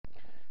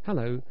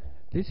Hello,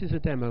 this is a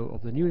demo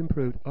of the new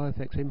improved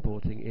Ofx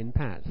Importing in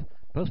PAS,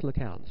 Personal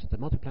Accountz, the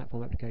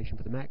multi-platform application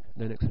for the Mac,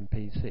 Linux and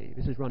PC.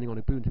 This is running on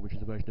Ubuntu, which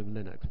is a version of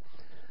Linux.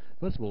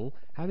 First of all,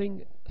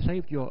 having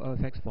saved your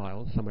Ofx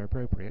file somewhere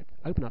appropriate,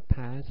 open up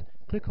PAS,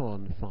 click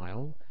on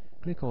File,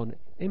 click on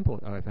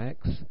Import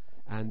Ofx,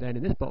 and then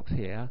in this box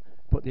here,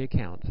 put the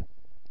account.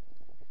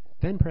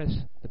 Then press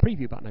the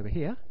preview button over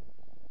here,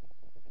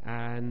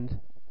 and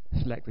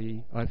select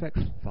the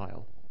Ofx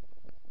file.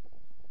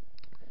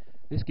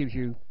 This gives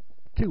you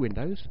two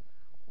windows.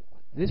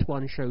 This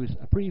one shows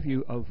a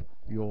preview of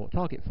your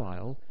target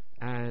file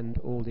and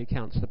all the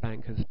accounts the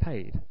bank has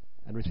paid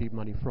and received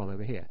money from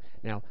over here.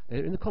 Now,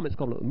 they're in the comments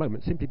column at the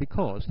moment simply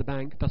because the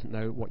bank doesn't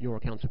know what your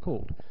accounts are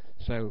called.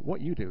 So what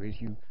you do is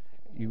you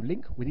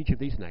link with each of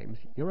these names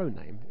your own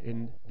name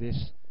in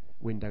this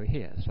window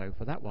here. So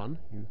for that one,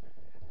 you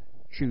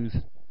choose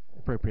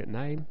appropriate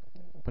name,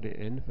 put it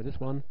in for this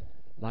one,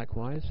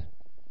 likewise.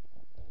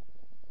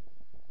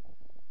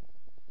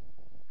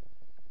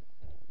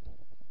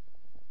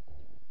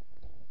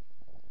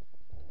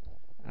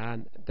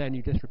 And then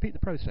you just repeat the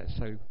process.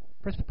 So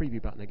press the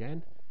preview button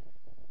again,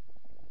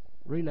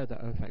 reload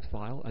that Ofx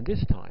file, and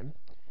this time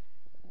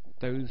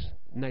those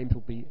names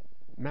will be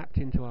mapped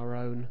into our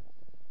own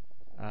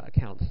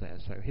accounts there.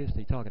 So here's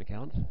the target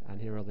account, and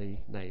here are the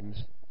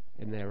names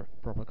in their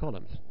proper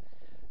columns.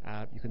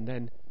 You can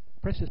then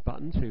press this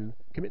button to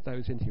commit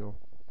those into your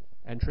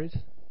entries,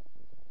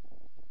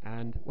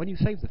 and when you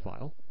save the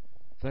file,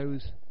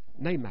 those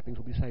name mappings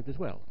will be saved as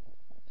well.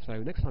 So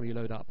next time you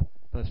load up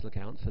Personal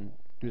Accountz and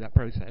do that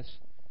process,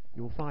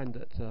 you will find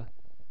that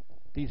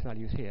these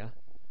values here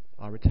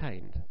are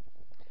retained.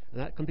 And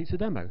that completes the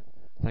demo.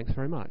 Thanks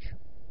very much.